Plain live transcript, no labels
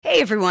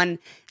everyone.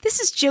 This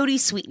is Jody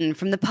Sweeten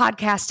from the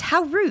podcast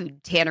How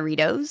Rude,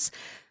 Tanneritos.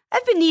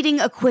 I've been needing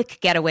a quick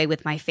getaway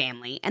with my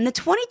family, and the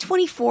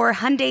 2024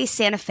 Hyundai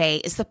Santa Fe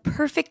is the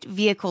perfect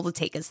vehicle to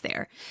take us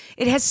there.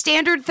 It has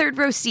standard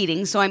third-row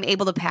seating, so I'm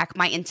able to pack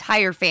my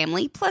entire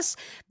family, plus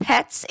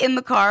pets, in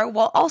the car,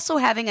 while also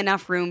having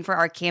enough room for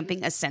our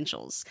camping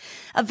essentials.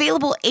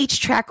 Available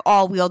H-Track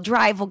all-wheel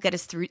drive will get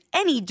us through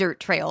any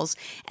dirt trails,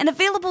 and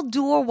available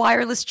dual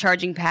wireless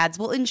charging pads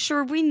will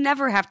ensure we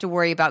never have to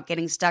worry about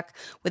getting stuck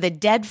with a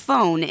dead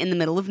phone in the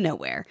middle of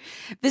nowhere.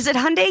 Visit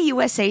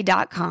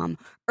HyundaiUSA.com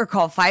or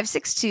call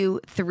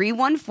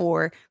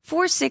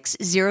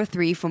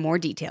 562-314-4603 for more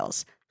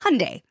details.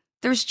 Hyundai,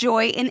 there's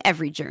joy in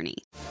every journey.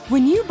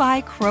 When you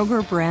buy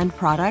Kroger brand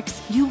products,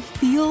 you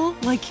feel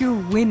like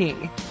you're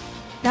winning.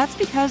 That's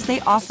because they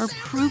offer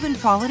proven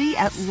quality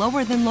at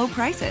lower than low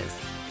prices.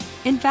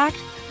 In fact,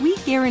 we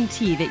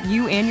guarantee that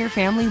you and your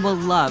family will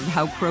love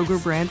how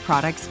Kroger brand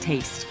products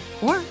taste,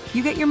 or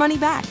you get your money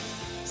back.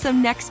 So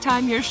next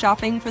time you're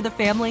shopping for the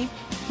family,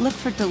 look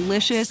for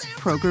delicious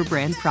Kroger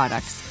brand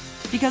products,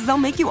 because they'll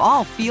make you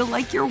all feel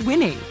like you're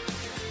winning.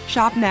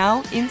 Shop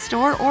now,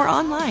 in-store, or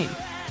online.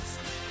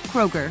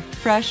 Kroger,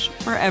 fresh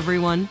for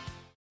everyone.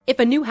 If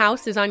a new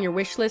house is on your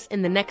wish list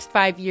in the next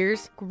 5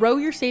 years, grow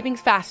your savings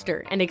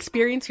faster and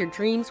experience your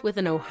dreams with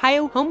an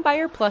Ohio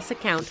Homebuyer Plus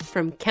account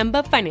from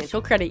Kemba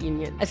Financial Credit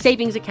Union. A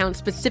savings account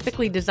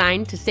specifically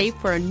designed to save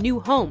for a new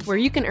home, where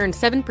you can earn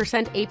 7%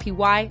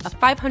 APY, a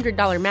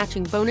 $500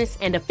 matching bonus,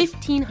 and a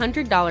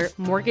 $1,500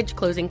 mortgage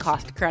closing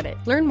cost credit.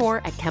 Learn more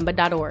at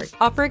Kemba.org.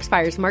 Offer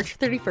expires March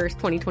 31st,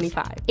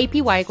 2025.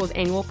 APY equals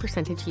annual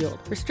percentage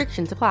yield.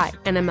 Restrictions apply.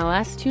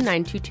 NMLS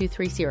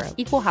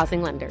 292230. Equal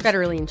housing lender.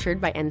 Federally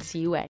insured by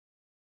NCUA.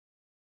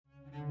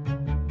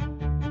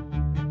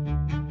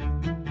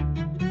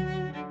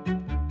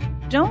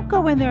 Don't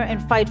go in there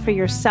and fight for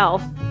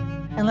yourself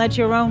and let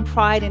your own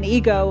pride and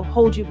ego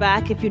hold you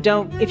back if you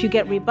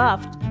get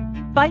rebuffed.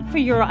 Fight for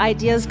your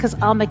ideas, because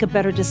I'll make a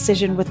better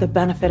decision with the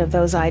benefit of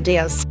those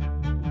ideas.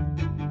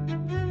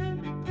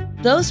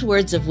 Those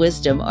words of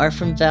wisdom are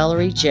from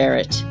Valerie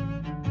Jarrett.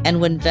 And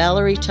when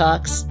Valerie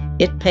talks,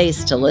 it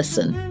pays to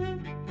listen.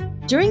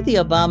 During the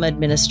Obama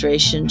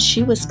administration,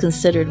 she was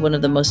considered one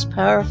of the most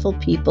powerful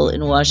people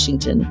in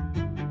Washington,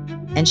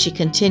 and she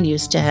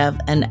continues to have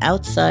an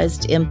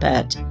outsized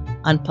impact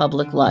on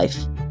public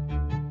life.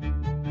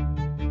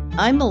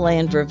 I'm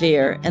Elaine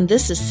Verveer, and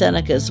this is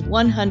Seneca's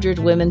 100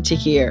 Women to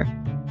Hear.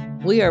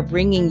 We are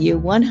bringing you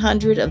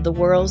 100 of the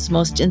world's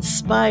most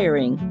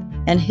inspiring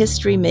and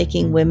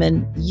history-making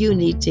women you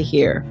need to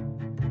hear.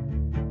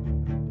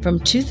 From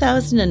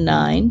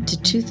 2009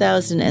 to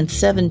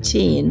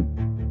 2017,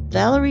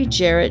 Valerie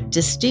Jarrett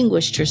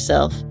distinguished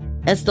herself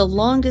as the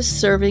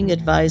longest-serving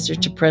advisor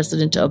to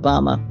President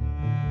Obama.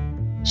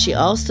 She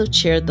also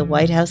chaired the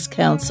White House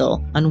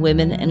Council on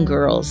Women and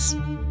Girls.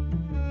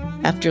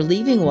 After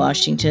leaving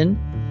Washington,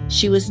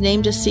 she was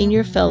named a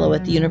senior fellow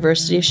at the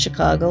University of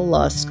Chicago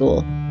Law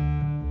School,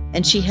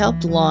 and she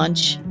helped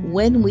launch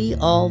When We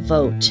All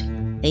Vote,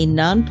 a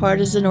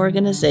nonpartisan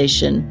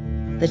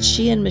organization that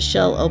she and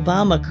Michelle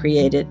Obama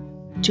created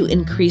to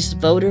increase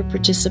voter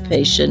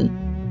participation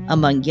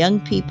among young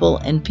people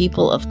and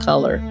people of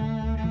color.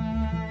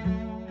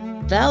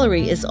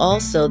 Valerie is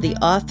also the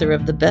author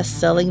of the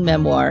best-selling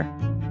memoir,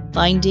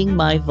 Finding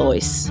My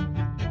Voice.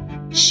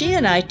 She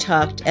and I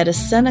talked at a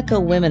Seneca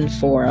Women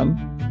Forum,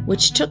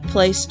 which took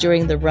place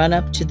during the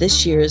run-up to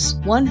this year's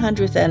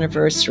 100th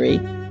anniversary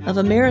of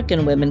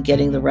American women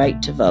getting the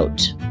right to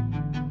vote.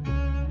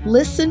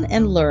 Listen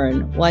and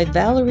learn why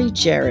Valerie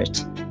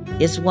Jarrett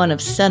is one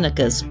of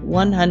Seneca's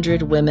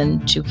 100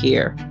 Women to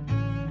Hear.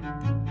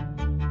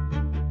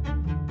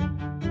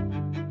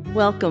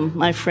 Welcome,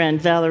 my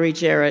friend Valerie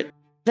Jarrett.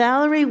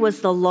 Valerie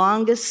was the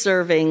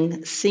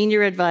longest-serving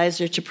senior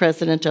advisor to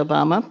President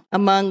Obama.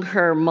 Among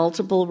her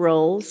multiple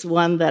roles,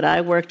 one that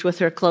I worked with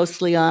her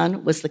closely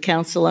on was the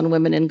Council on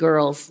Women and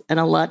Girls,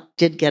 and a lot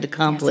did get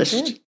accomplished.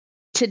 Yes, it did.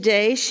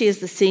 Today, she is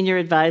the senior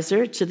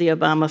advisor to the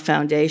Obama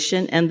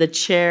Foundation and the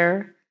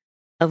chair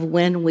of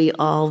When We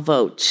All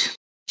Vote.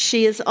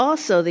 She is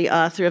also the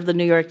author of the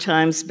New York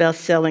Times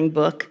best-selling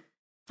book,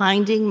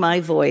 Finding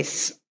My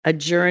Voice, A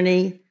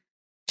Journey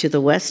to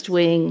the West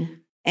Wing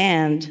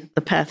and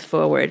the Path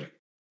Forward.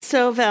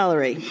 So,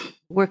 Valerie,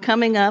 we're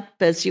coming up,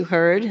 as you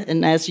heard,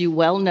 and as you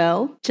well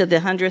know, to the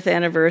 100th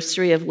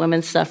anniversary of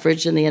women's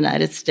suffrage in the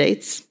United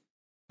States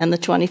and the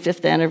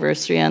 25th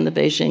anniversary on the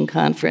Beijing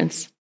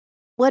Conference.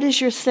 What is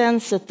your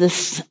sense at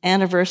this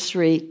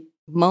anniversary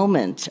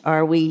moment?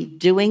 Are we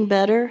doing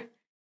better?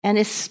 And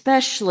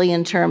especially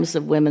in terms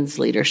of women's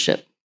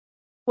leadership.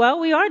 Well,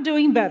 we are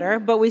doing better,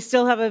 but we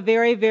still have a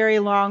very, very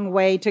long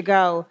way to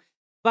go.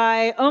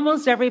 By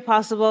almost every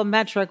possible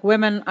metric,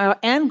 women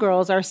and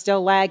girls are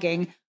still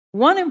lagging.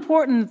 One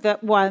important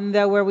one,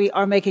 though, where we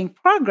are making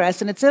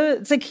progress, and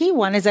it's a key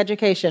one, is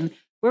education.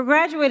 We're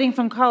graduating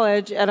from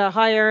college at a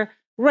higher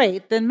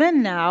rate than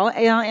men now,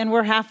 and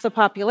we're half the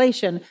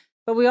population.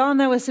 But we all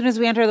know as soon as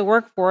we enter the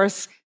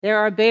workforce, there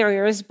are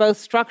barriers, both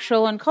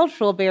structural and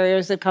cultural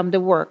barriers, that come to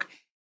work.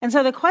 And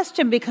so the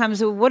question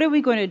becomes, what are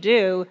we going to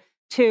do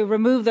to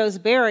remove those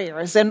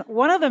barriers? And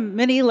one of the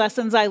many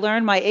lessons I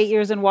learned my 8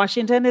 years in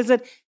Washington is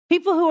that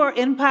people who are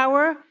in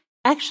power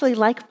actually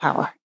like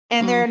power,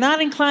 and they're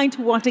not inclined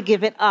to want to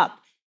give it up.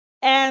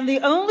 And the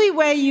only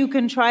way you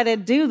can try to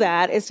do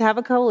that is to have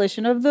a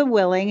coalition of the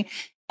willing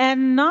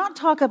and not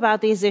talk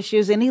about these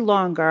issues any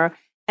longer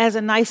as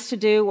a nice to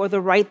do or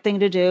the right thing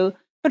to do,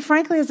 but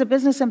frankly, as a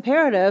business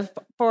imperative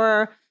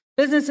for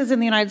businesses in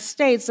the United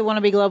States that want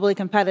to be globally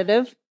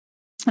competitive.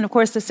 And of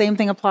course, the same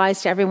thing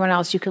applies to everyone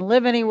else. You can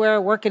live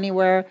anywhere, work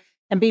anywhere,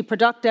 and be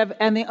productive.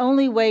 And the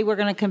only way we're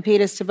going to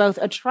compete is to both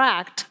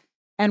attract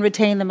and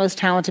retain the most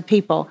talented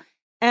people.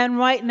 And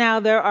right now,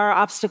 there are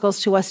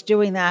obstacles to us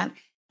doing that.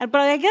 But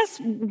I guess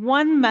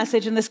one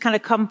message, and this kind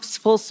of comes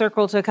full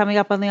circle to coming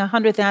up on the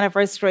 100th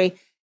anniversary,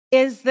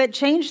 is that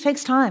change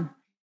takes time.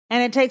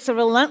 And it takes a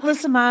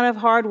relentless amount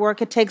of hard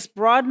work. It takes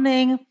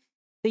broadening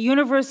the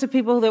universe of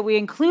people that we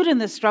include in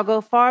this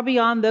struggle far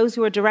beyond those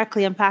who are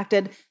directly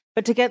impacted,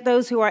 but to get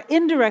those who are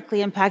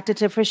indirectly impacted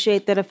to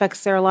appreciate that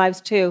affects their lives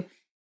too.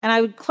 And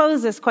I would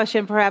close this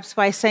question perhaps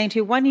by saying to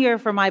you, 1 year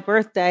for my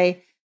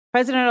birthday,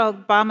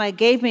 President Obama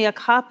gave me a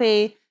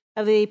copy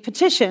of the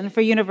petition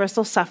for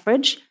universal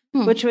suffrage,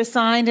 which was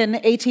signed in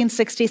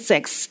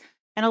 1866.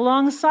 And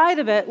alongside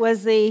of it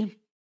was the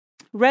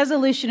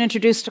resolution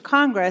introduced to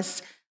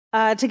Congress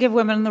to give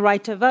women the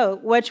right to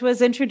vote, which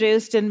was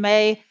introduced in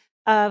May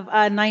of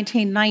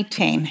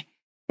 1919,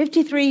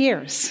 53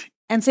 years.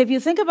 And so if you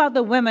think about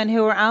the women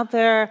who are out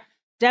there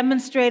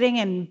demonstrating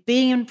and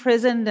being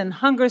imprisoned and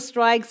hunger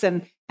strikes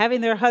and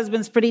having their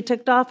husbands pretty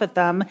ticked off at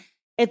them,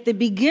 at the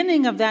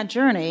beginning of that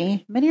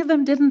journey, many of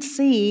them didn't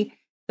see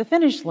the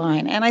finish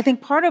line. And I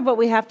think part of what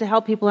we have to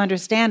help people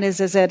understand is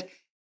that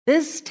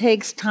this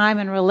takes time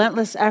and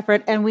relentless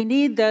effort, and we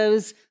need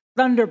those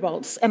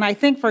thunderbolts. And I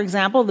think, for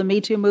example, the Me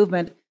Too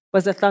movement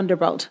was a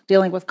thunderbolt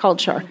dealing with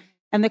culture.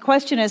 And the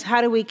question is,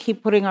 how do we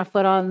keep putting our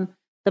foot on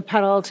the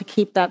pedal to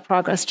keep that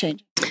progress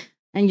changing?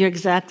 And you're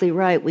exactly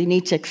right. We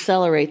need to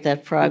accelerate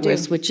that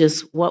progress, which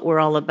is what we're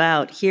all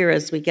about here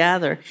as we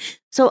gather.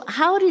 So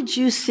how did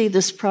you see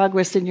this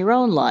progress in your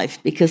own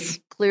life? Because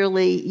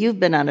clearly you've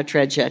been on a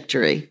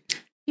trajectory.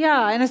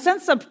 Yeah, in a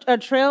sense, a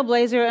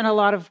trailblazer in a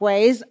lot of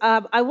ways.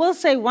 I will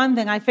say one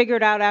thing I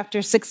figured out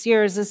after 6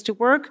 years is to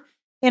work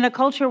in a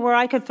culture where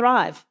I could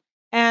thrive.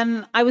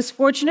 And I was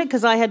fortunate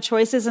because I had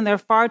choices, and there are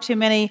far too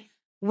many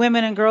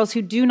women and girls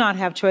who do not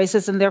have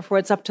choices, and therefore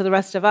it's up to the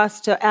rest of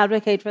us to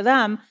advocate for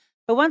them.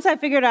 But once I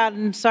figured out,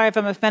 and sorry if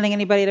I'm offending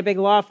anybody at a big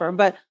law firm,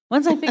 but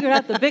once I figured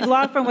out the big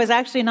law firm was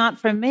actually not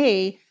for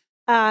me,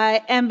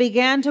 and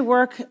began to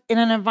work in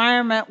an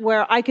environment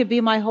where I could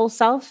be my whole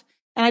self,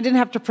 and I didn't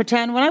have to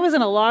pretend. When I was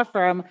in a law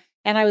firm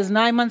and I was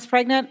 9 months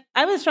pregnant,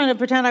 I was trying to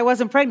pretend I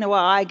wasn't pregnant.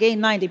 Well, I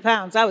gained 90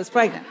 pounds. I was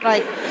pregnant,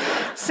 right?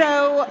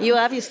 So you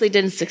obviously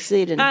didn't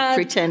succeed in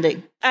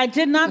pretending. I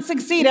did not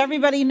succeed.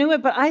 Everybody knew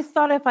it, but I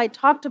thought if I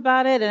talked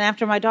about it, and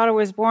after my daughter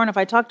was born, if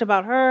I talked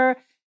about her,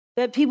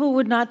 that people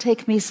would not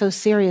take me so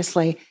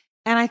seriously.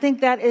 And I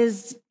think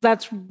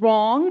that's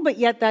wrong, but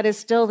yet that is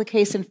still the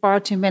case in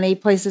far too many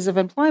places of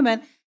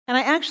employment. And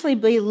I actually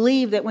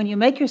believe that when you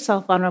make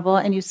yourself vulnerable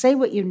and you say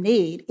what you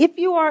need, if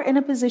you are in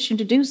a position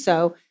to do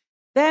so,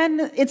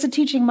 then it's a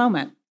teaching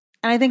moment.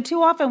 And I think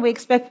too often we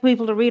expect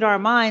people to read our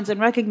minds and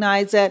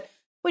recognize that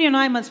when you're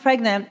 9 months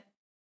pregnant,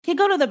 you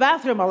go to the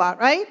bathroom a lot,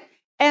 right?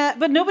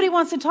 But nobody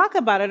wants to talk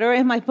about it. Or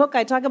in my book,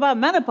 I talk about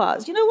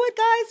menopause. You know what,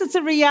 guys? It's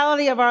a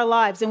reality of our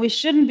lives. And we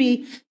shouldn't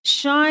be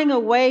shying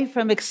away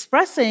from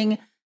expressing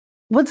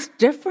what's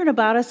different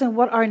about us and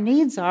what our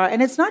needs are.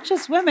 And it's not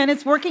just women,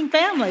 it's working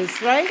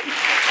families, right?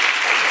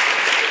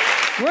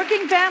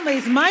 Working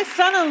families. My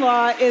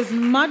son-in-law is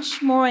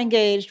much more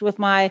engaged with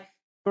my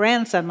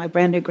grandson, my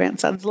brand new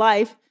grandson's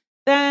life,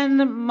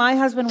 than my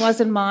husband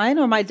was in mine,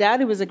 or my dad,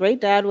 who was a great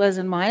dad, was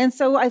in mine. And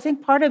so I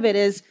think part of it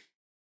is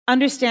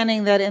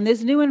understanding that in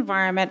this new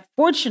environment,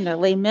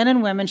 fortunately, men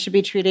and women should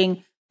be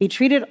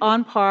treated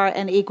on par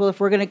and equal if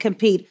we're going to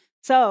compete.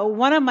 So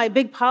one of my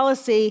big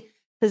policy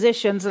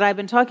positions that I've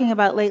been talking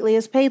about lately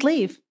is paid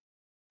leave.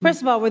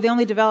 First of all, we're the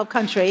only developed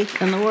country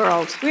in the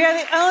world. We are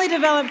the only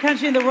developed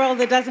country in the world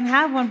that doesn't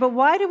have one. But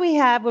why do we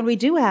have, when we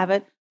do have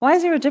it, why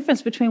is there a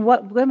difference between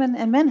what women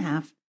and men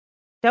have?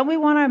 Don't we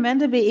want our men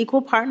to be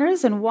equal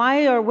partners? And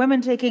why are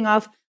women taking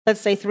off, let's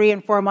say, 3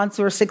 and 4 months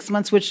or 6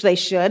 months, which they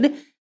should?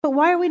 But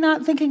why are we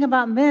not thinking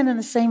about men in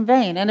the same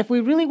vein? And if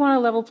we really want a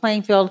level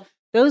playing field,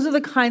 those are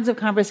the kinds of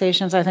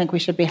conversations I think we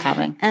should be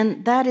having.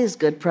 And that is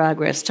good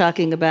progress,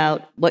 talking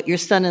about what your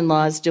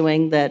son-in-law is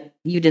doing that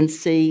you didn't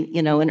see,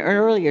 in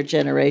earlier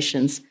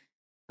generations.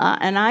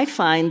 And I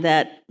find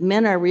that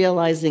men are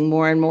realizing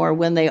more and more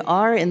when they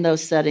are in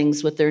those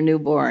settings with their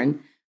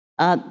newborn,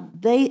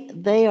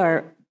 they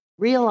are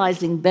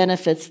realizing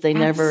benefits they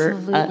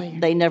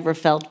never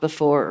felt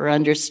before or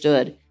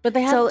understood. But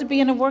they have to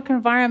be in a work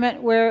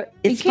environment where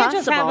you can't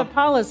just have a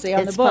policy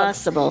on the books.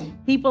 It's possible.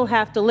 People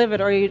have to live it,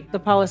 or the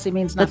policy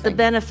means nothing. But the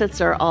benefits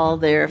are all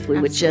there if we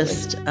would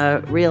just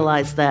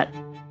realize that.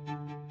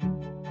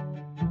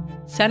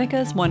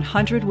 Seneca's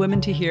 100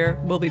 Women to Hear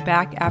will be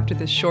back after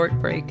this short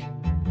break.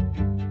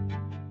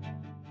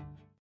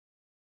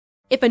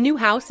 If a new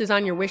house is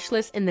on your wish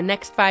list in the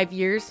next 5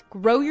 years,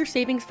 grow your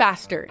savings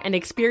faster and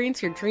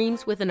experience your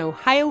dreams with an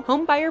Ohio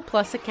Homebuyer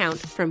Plus account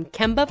from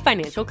Kemba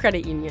Financial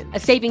Credit Union. A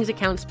savings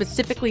account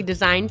specifically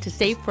designed to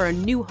save for a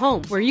new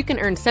home where you can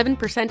earn 7%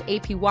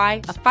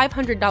 APY,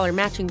 a $500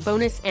 matching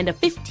bonus, and a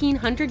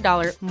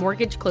 $1,500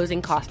 mortgage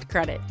closing cost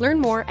credit. Learn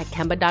more at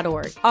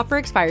Kemba.org. Offer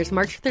expires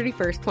March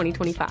 31st,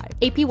 2025.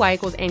 APY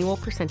equals annual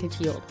percentage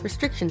yield.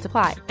 Restrictions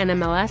apply.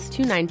 NMLS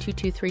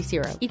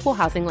 292230. Equal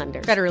housing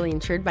lender. Federally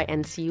insured by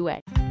NCUA.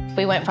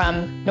 We went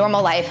from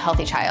normal life,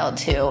 healthy child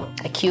to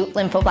acute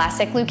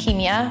lymphoblastic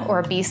leukemia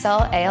or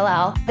B-cell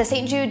ALL. The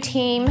St. Jude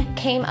team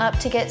came up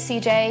to get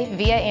CJ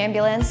via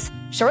ambulance.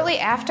 Shortly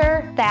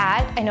after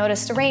that, I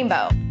noticed a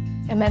rainbow.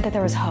 It meant that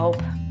there was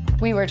hope.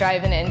 We were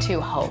driving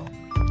into hope.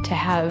 To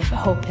have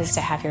hope is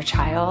to have your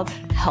child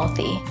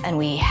healthy, and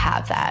we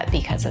have that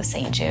because of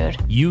St. Jude.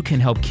 You can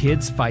help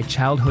kids fight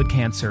childhood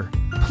cancer.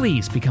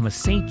 Please become a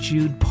St.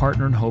 Jude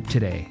Partner in Hope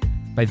today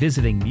by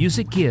visiting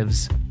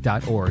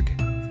musicgives.org.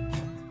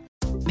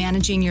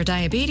 Managing your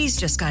diabetes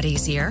just got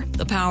easier.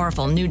 The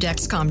powerful new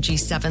Dexcom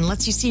G7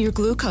 lets you see your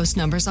glucose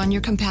numbers on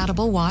your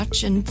compatible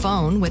watch and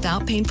phone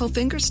without painful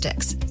finger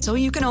sticks, so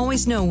you can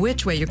always know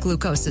which way your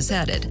glucose is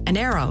headed. An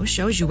arrow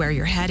shows you where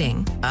you're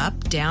heading, up,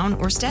 down,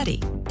 or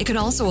steady. It can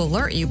also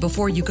alert you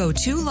before you go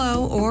too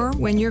low or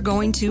when you're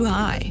going too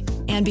high.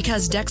 And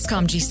because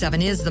Dexcom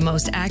G7 is the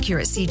most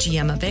accurate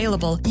CGM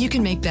available, you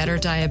can make better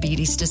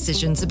diabetes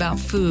decisions about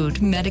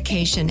food,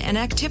 medication, and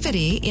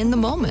activity in the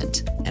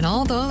moment. And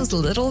all those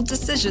little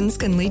decisions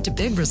can lead to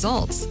big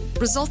results.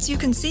 Results you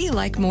can see,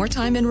 like more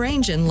time in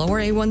range and lower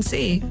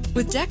A1C.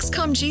 With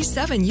Dexcom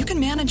G7, you can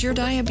manage your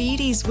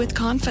diabetes with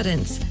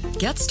confidence.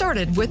 Get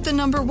started with the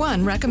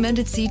 #1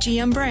 recommended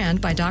CGM brand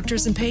by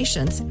doctors and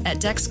patients at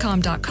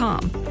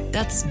Dexcom.com.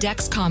 That's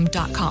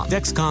Dexcom.com.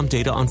 Dexcom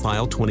data on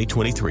file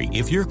 2023.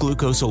 If your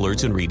glucose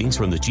alerts and readings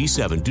from the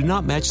G7 do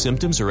not match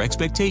symptoms or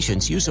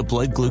expectations, use a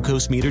blood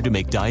glucose meter to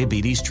make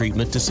diabetes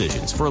treatment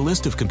decisions. For a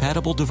list of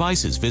compatible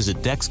devices, visit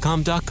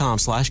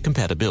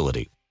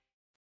Dexcom.com/compatibility.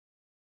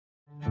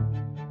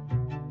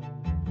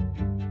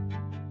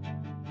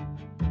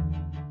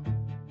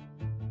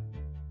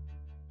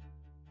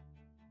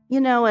 You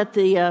know, at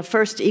the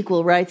first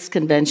Equal Rights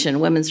Convention,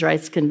 Women's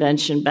Rights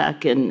Convention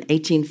back in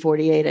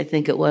 1848, I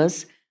think it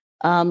was,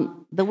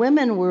 the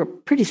women were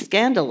pretty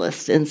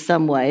scandalous in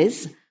some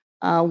ways.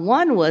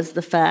 One was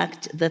the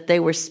fact that they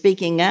were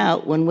speaking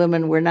out when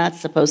women were not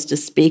supposed to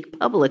speak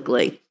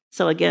publicly.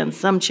 So again,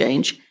 some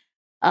change.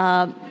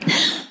 But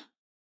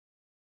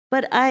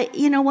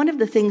one of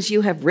the things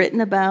you have written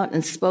about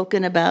and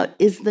spoken about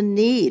is the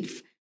need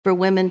for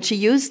women to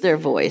use their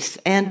voice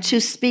and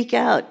to speak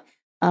out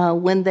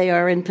when they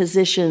are in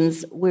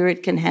positions where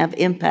it can have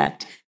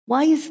impact.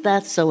 Why is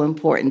that so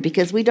important?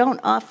 Because we don't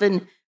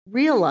often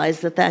realize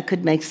that that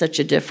could make such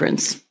a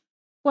difference.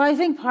 Well, I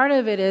think part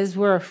of it is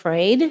we're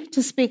afraid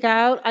to speak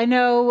out. I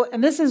know,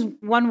 and this is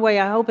one way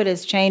I hope it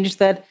has changed,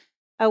 that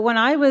when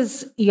I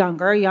was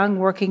younger, young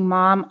working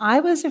mom, I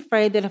was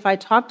afraid that if I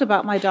talked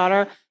about my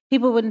daughter,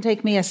 people wouldn't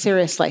take me as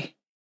seriously.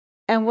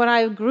 And what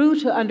I grew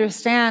to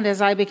understand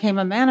as I became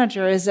a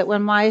manager is that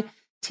when my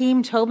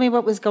team told me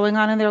what was going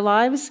on in their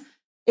lives,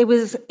 it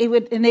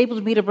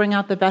enabled me to bring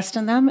out the best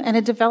in them. And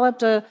it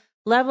developed a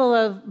level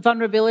of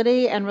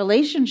vulnerability and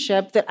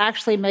relationship that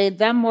actually made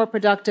them more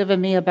productive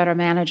and me a better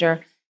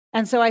manager.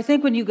 And so I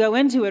think when you go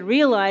into it,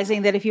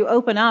 realizing that if you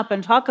open up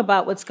and talk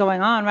about what's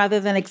going on, rather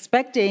than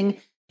expecting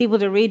people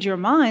to read your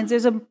minds,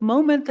 there's a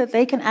moment that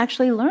they can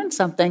actually learn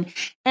something.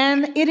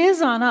 And it is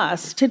on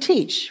us to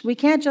teach. We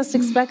can't just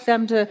expect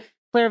them to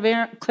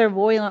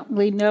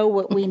clairvoyantly know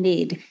what we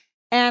need.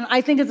 And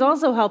I think it's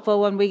also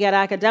helpful when we get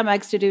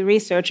academics to do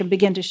research and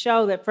begin to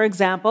show that, for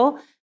example,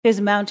 there's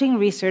mounting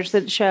research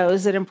that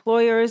shows that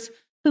employers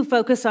who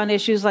focus on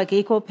issues like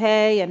equal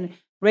pay and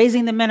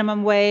raising the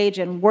minimum wage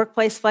and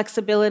workplace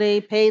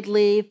flexibility, paid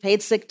leave,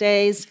 paid sick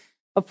days,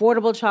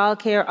 affordable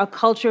childcare, a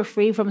culture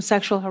free from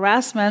sexual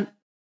harassment,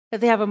 that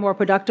they have a more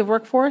productive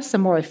workforce, a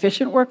more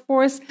efficient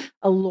workforce,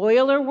 a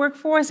loyaler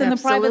workforce, and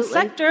Absolutely. The private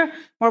sector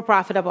more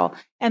profitable.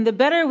 And the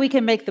better we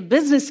can make the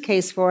business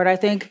case for it, I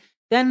think,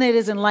 then it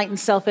is enlightened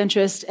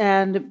self-interest,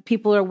 and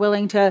people are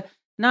willing to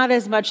not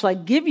as much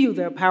like give you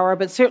their power,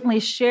 but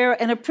certainly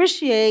share and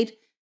appreciate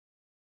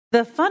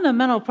the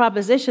fundamental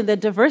proposition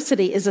that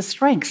diversity is a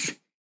strength.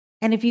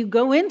 And if you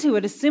go into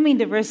it assuming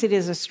diversity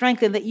is a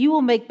strength and that you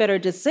will make better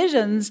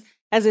decisions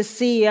as a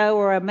CEO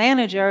or a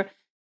manager,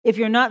 if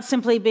you're not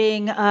simply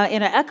being in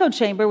an echo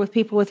chamber with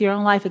people with your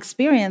own life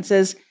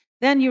experiences,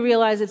 then you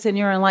realize it's in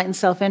your enlightened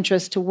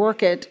self-interest to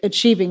work at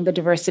achieving the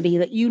diversity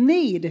that you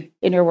need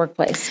in your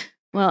workplace.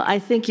 Well, I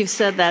think you've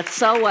said that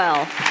so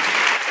well.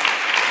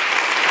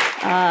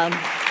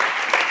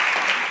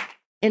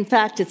 In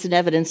fact, it's an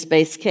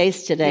evidence-based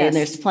case today, Yes. and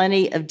there's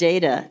plenty of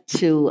data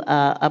to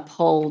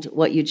uphold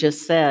what you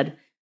just said.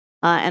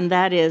 And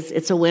that is,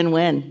 it's a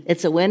win-win.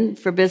 It's a win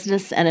for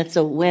business, and it's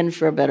a win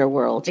for a better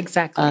world.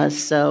 Exactly.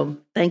 So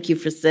thank you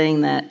for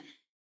saying that.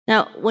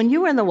 Now, when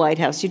you were in the White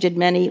House, you did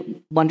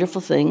many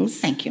wonderful things.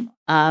 Thank you.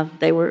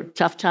 They were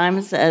tough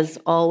times, as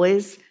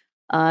always.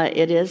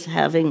 It is,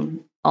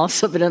 having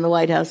also been in the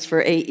White House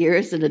for 8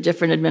 years in a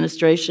different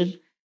administration.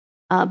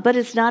 But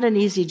it's not an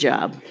easy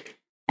job.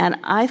 And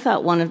I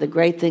thought one of the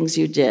great things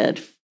you did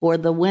for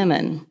the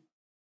women,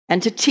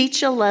 and to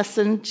teach a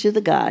lesson to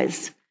the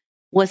guys,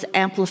 was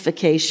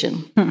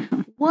amplification.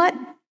 What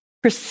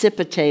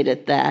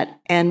precipitated that,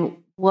 and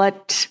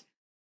what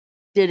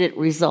did it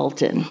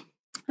result in?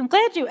 I'm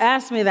glad you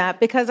asked me that,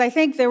 because I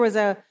think there was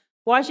a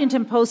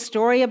Washington Post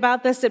story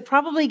about this that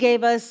probably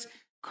gave us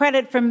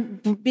credit for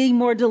being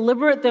more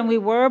deliberate than we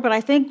were, but I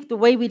think the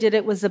way we did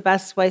it was the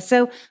best way.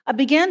 So I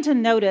began to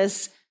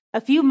notice a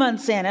few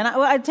months in, and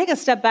I'd take a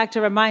step back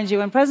to remind you,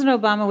 when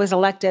President Obama was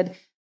elected,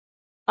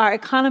 our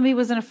economy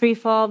was in a free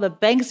fall. The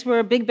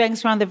big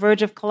banks were on the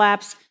verge of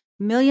collapse.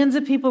 Millions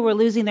of people were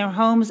losing their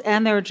homes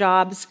and their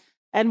jobs.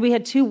 And we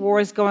had 2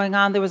 wars going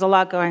on. There was a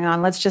lot going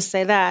on, let's just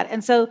say that.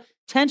 And so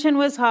tension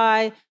was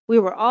high. We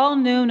were all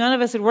new. None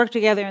of us had worked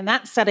together in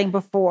that setting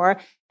before.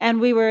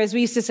 And we were, as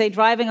we used to say,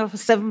 driving a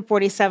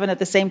 747 at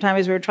the same time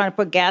as we were trying to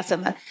put gas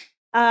in the,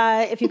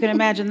 if you can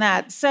imagine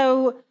that.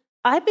 So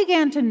I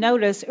began to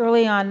notice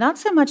early on, not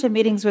so much in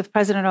meetings with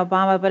President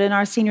Obama, but in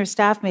our senior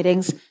staff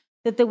meetings,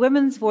 that the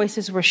women's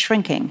voices were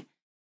shrinking.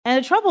 And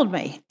it troubled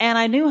me. And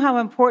I knew how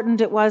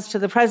important it was to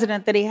the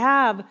president that he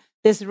have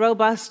this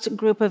robust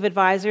group of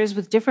advisors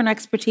with different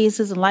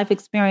expertises and life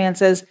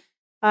experiences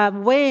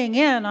weighing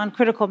in on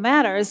critical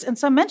matters. And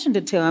so I mentioned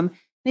it to him.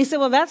 And he said,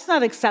 well, that's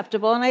not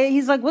acceptable. And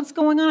he's like, what's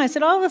going on? I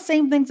said, all the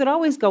same things that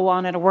always go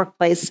on in a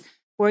workplace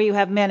where you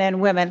have men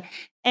and women.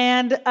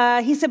 And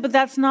he said, but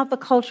that's not the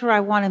culture I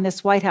want in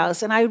this White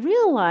House. And I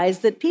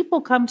realized that people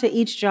come to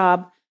each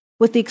job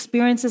with the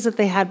experiences that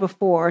they had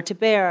before to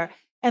bear.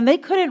 And they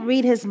couldn't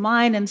read his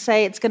mind and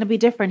say, it's going to be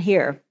different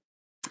here.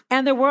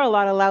 And there were a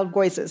lot of loud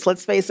voices,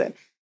 let's face it.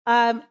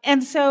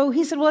 And so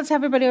he said, well, let's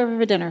have everybody over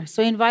for dinner.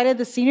 So he invited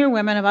the senior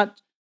women,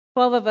 about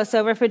 12 of us,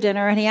 over for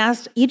dinner. And he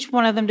asked each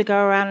one of them to go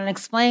around and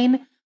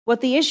explain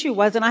what the issue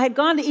was. And I had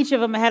gone to each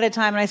of them ahead of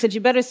time. And I said, you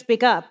better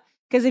speak up.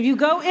 Because if you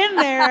go in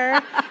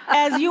there,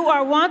 as you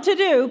are wont to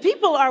do,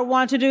 people are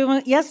wont to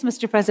do, yes,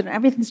 Mr. President,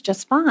 everything's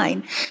just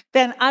fine,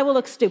 then I will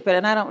look stupid.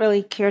 And I don't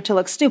really care to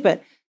look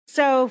stupid.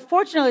 So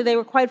fortunately, they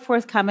were quite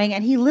forthcoming,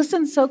 and he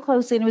listened so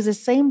closely, and it was the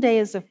same day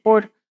as the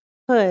Fort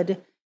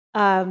Hood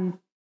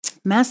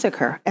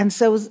massacre. And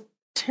so it was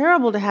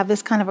terrible to have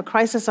this kind of a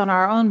crisis on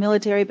our own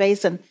military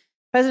base, and the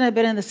president had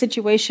been in the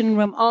Situation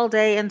Room all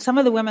day, and some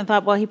of the women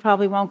thought, well, he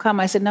probably won't come.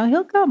 I said, no,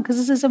 he'll come, because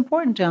this is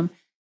important to him.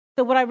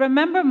 So what I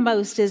remember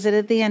most is that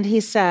at the end,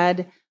 he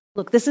said,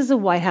 look, this is the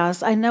White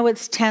House. I know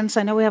it's tense.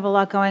 I know we have a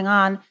lot going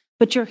on,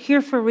 but you're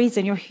here for a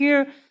reason. You're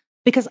here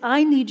because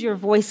I need your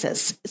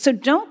voices. So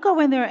don't go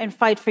in there and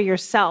fight for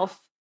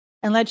yourself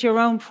and let your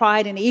own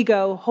pride and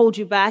ego hold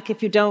you back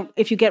if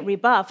you get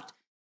rebuffed.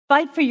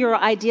 Fight for your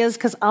ideas,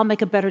 because I'll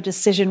make a better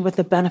decision with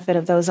the benefit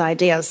of those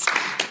ideas.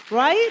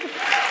 Right?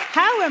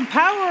 How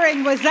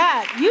empowering was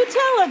that? You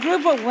tell a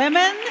group of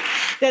women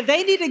that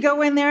they need to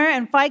go in there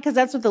and fight because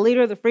that's what the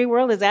leader of the free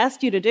world has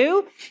asked you to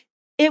do.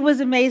 It was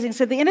amazing.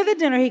 So at the end of the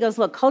dinner, he goes,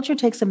 look, culture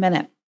takes a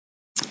minute.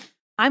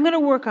 I'm going to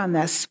work on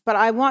this, but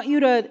I want you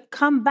to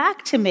come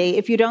back to me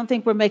if you don't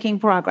think we're making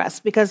progress,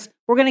 because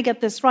we're going to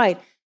get this right.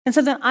 And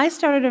so then I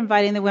started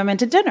inviting the women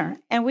to dinner,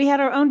 and we had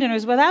our own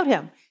dinners without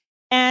him.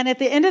 And at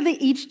the end of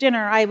each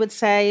dinner, I would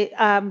say,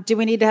 do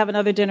we need to have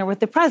another dinner with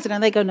the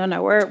president? They go,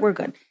 no, we're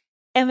good.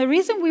 And the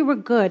reason we were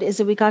good is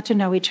that we got to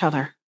know each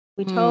other.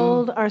 We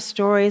told our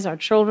stories, our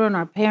children,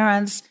 our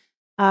parents,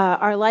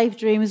 our life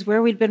dreams,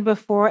 where we'd been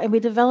before, and we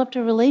developed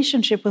a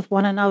relationship with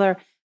one another.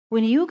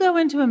 When you go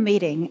into a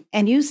meeting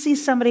and you see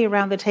somebody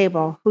around the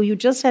table who you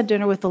just had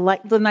dinner with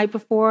the night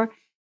before,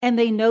 and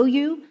they know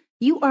you,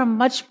 you are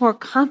much more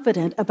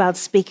confident about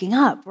speaking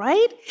up,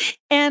 right?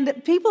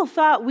 And people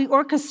thought we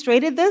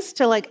orchestrated this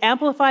to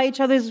amplify each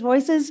other's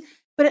voices,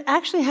 but it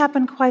actually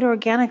happened quite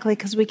organically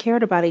because we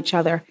cared about each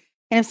other.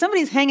 And if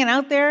somebody's hanging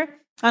out there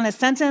on a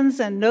sentence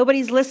and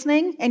nobody's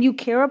listening and you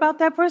care about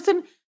that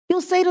person,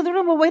 you'll say to the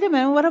room, well, wait a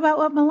minute, what about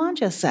what Milan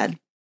just said?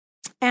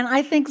 And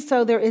I think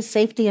so there is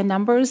safety in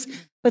numbers,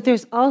 but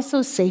there's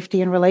also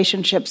safety in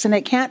relationships. And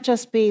it can't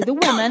just be the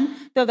women,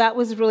 though that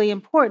was really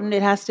important.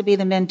 It has to be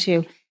the men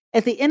too.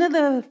 At the end of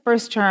the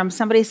first term,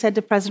 somebody said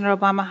to President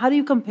Obama, how do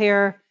you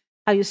compare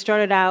how you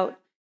started out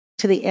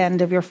to the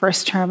end of your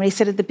first term? And he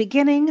said, at the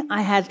beginning,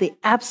 I had the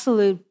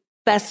absolute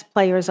best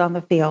players on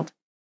the field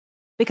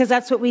because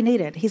that's what we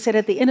needed. He said,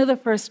 at the end of the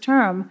first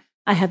term,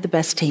 I had the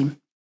best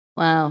team.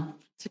 Wow.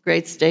 It's a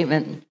great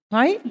statement.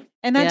 Right?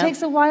 And that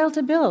takes a while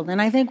to build.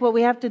 And I think what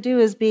we have to do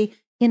is be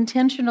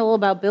intentional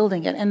about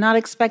building it and not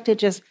expect it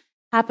just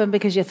happen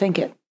because you think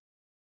it.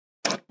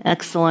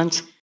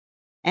 Excellent.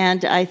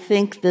 And I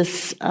think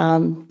this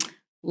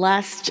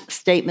last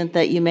statement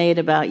that you made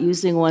about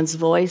using one's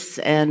voice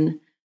and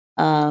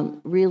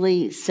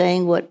really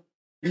saying what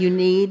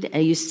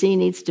you see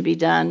needs to be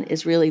done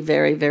is really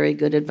very, very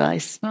good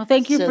advice. Well,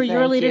 thank you for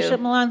your leadership,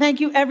 Milan. Thank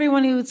you,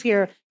 everyone who's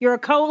here. You're a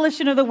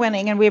coalition of the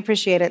winning, and we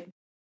appreciate it.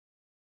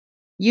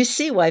 You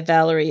see why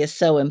Valerie is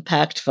so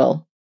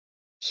impactful.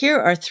 Here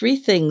are 3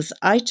 things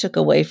I took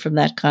away from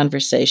that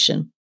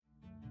conversation.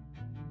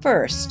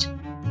 First,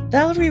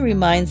 Valerie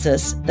reminds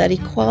us that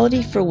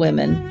equality for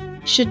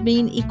women should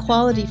mean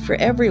equality for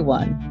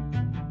everyone.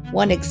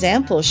 One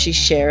example she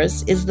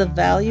shares is the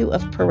value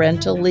of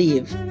parental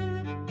leave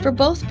for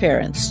both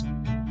parents.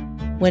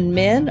 When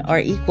men are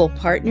equal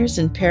partners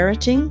in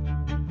parenting,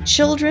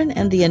 children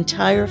and the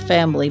entire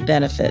family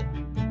benefit.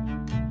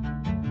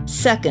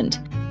 Second,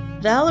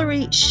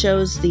 Valerie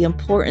shows the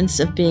importance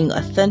of being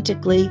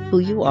authentically who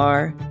you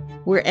are,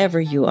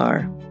 wherever you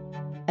are.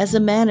 As a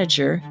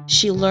manager,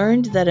 she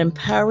learned that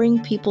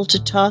empowering people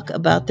to talk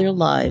about their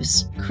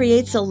lives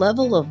creates a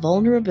level of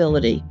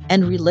vulnerability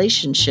and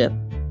relationship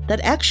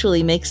that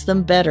actually makes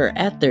them better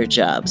at their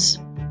jobs.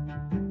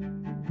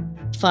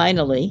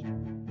 Finally,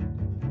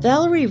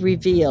 Valerie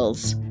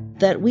reveals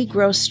that we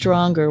grow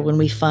stronger when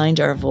we find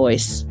our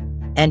voice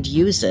and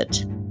use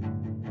it.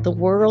 The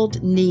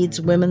world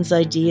needs women's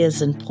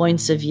ideas and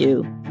points of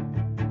view,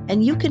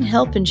 and you can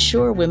help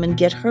ensure women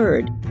get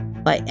heard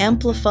by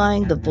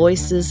amplifying the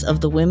voices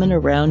of the women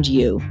around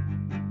you.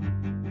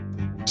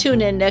 Tune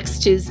in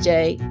next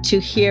Tuesday to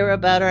hear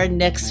about our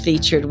next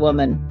featured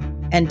woman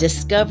and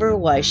discover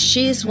why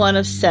she's one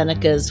of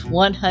Seneca's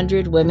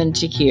 100 Women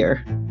to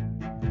Hear.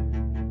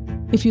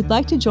 If you'd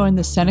like to join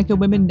the Seneca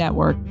Women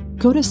Network,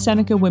 go to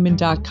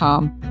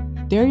senecawomen.com.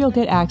 There you'll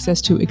get access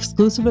to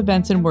exclusive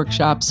events and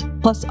workshops,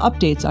 plus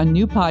updates on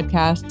new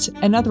podcasts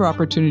and other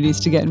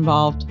opportunities to get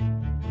involved.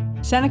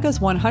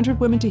 Seneca's 100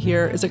 Women to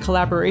Hear is a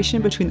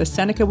collaboration between the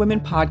Seneca Women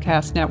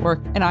Podcast Network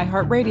and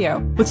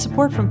iHeartRadio, with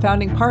support from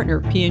founding partner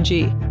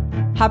P&G.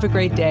 Have a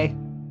great day.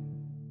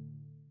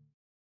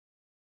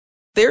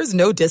 There's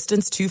no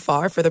distance too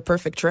far for the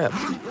perfect trip.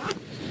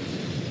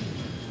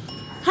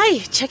 Hi,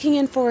 checking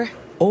in for...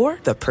 Or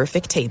the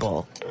perfect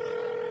table.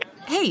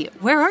 Hey,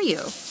 where are you?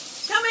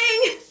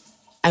 Coming!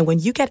 And when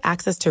you get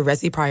access to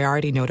Resi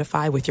Priority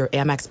Notify with your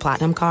Amex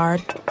Platinum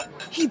card...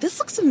 Hey, this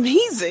looks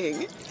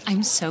amazing.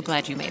 I'm so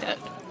glad you made it.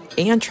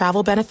 And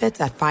travel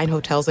benefits at fine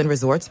hotels and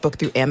resorts booked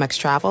through Amex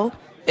Travel.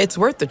 It's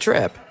worth the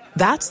trip.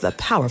 That's the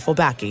powerful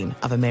backing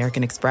of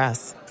American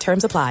Express.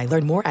 Terms apply.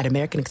 Learn more at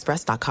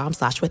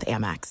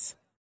americanexpress.com/withAmex.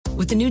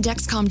 With the new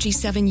Dexcom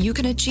G7, you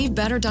can achieve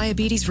better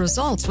diabetes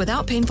results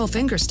without painful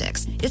finger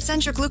sticks. It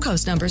sends your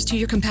glucose numbers to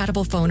your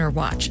compatible phone or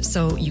watch,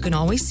 so you can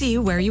always see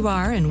where you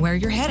are and where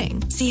you're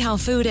heading. See how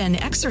food and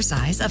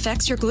exercise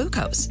affects your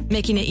glucose,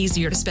 making it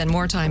easier to spend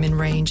more time in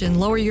range and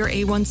lower your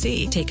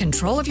A1C. Take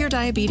control of your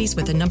diabetes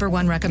with the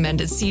 #1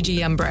 recommended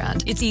CGM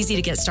brand. It's easy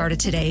to get started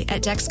today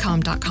at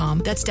Dexcom.com.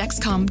 That's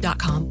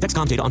Dexcom.com.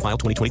 Dexcom data on file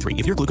 2023.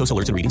 If your glucose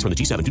alerts and readings from the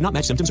G7 do not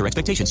match symptoms or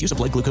expectations, use a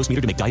blood glucose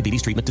meter to make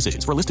diabetes treatment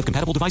decisions. For a list of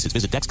compatible devices,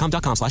 visit Dexcom.com/compatibility.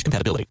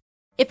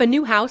 If a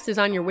new house is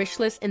on your wish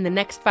list in the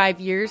next 5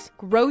 years,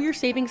 grow your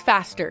savings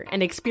faster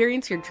and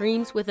experience your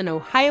dreams with an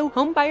Ohio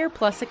Homebuyer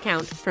Plus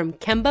account from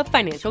Kemba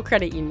Financial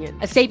Credit Union.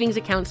 A savings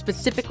account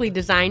specifically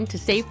designed to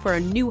save for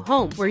a new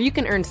home, where you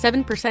can earn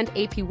 7%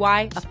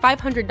 APY, a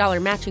 $500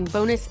 matching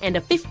bonus, and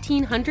a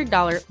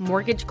 $1,500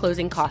 mortgage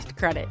closing cost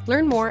credit.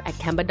 Learn more at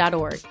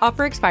Kemba.org.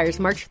 Offer expires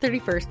March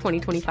 31st,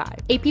 2025.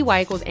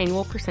 APY equals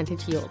annual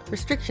percentage yield.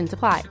 Restrictions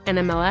apply.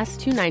 NMLS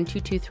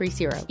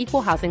 292230.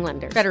 Equal housing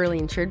lender. Federally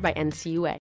insured by NCUA.